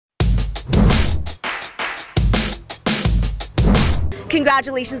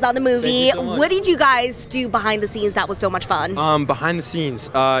Congratulations on the movie. Thank you so much. What did you guys do behind the scenes that was so much fun? Behind the scenes,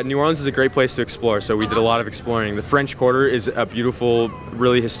 New Orleans is a great place to explore, so we did a lot of exploring. The French Quarter is a beautiful,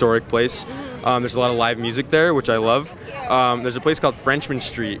 really historic place. There's a lot of live music there, which I love. There's a place called Frenchman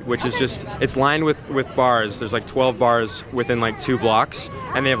Street, which is just, it's lined with bars. There's like 12 bars within like 2 blocks,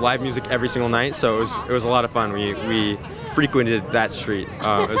 and they have live music every single night, so it was a lot of fun. We frequented that street.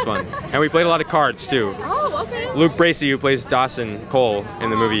 It was fun. And we played a lot of cards too. Oh, okay. Luke Bracey, who plays Dawson Cole in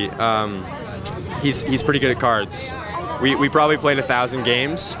the movie, he's pretty good at cards. We probably played 1,000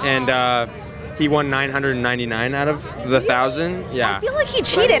 games, and he won 999 out of the 1,000. Yeah. I feel like he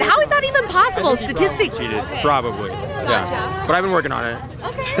cheated. How is that even possible statistically? Cheated, Okay. probably. Gotcha. Yeah. But I've been working on it.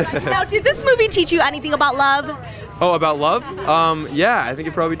 Okay. Now, did this movie teach you anything about love? Oh, about love? Yeah, I think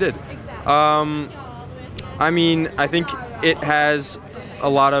it probably did. I mean, I think it has a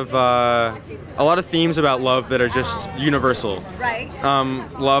lot of themes about love that are just universal. Right.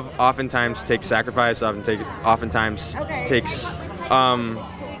 Love oftentimes takes sacrifice. Oftentimes takes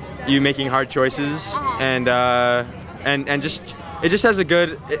you making hard choices, and just it just has a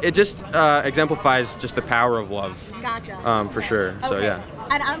good. It just exemplifies just the power of love. Gotcha. For sure. So Okay. yeah.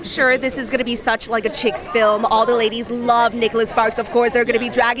 And I'm sure this is going to be such like a chicks film. All the ladies love Nicholas Sparks. Of course, they're going to be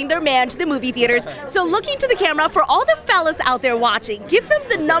dragging their man to the movie theaters. So looking to the camera, for all the fellas out there watching, give them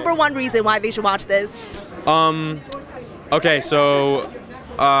the #1 reason why they should watch this. Okay, so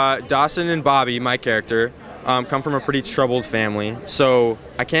Dawson and Bobby, my character, come from a pretty troubled family. So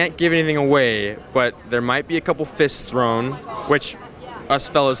I can't give anything away, but there might be a couple fists thrown, which us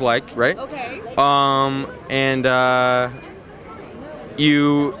fellas like, right? Okay.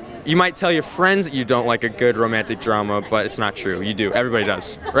 You might tell your friends that you don't like a good romantic drama, but it's not true. You do. Everybody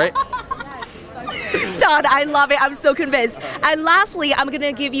does, right? Done. I love it. I'm so convinced. And lastly, I'm going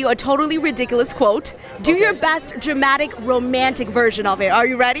to give you a totally ridiculous quote. Do your best dramatic romantic version of it. Are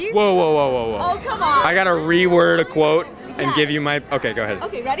you ready? Whoa, whoa, whoa, whoa, whoa. Oh, come on. I gotta reword a quote and Yeah. give you my... Okay, go ahead.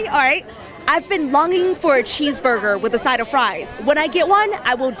 Okay, ready? All right. I've been longing for a cheeseburger with a side of fries. When I get one,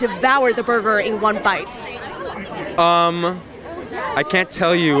 I will devour the burger in one bite. I can't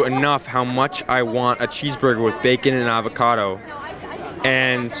tell you enough how much I want a cheeseburger with bacon and avocado,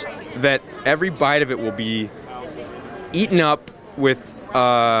 and that every bite of it will be eaten up with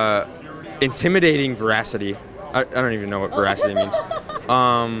intimidating veracity. I don't even know what veracity means.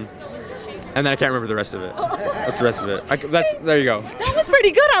 And then I can't remember the rest of it. What's the rest of it? There you go. That was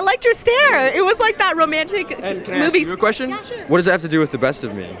pretty good. I liked your stare. It was like that romantic And can I movie. ask you a question? Yeah, sure. What does that have to do with the best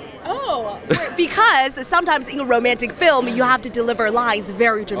of me? Oh, because sometimes in a romantic film you have to deliver lines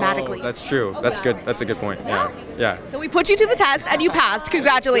very dramatically. Oh, that's true. That's good. That's a good point. Yeah. Yeah. So we put you to the test and you passed.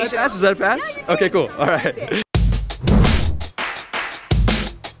 Congratulations. Did I pass? Was that a pass? Yeah, you did. Okay, cool. All right.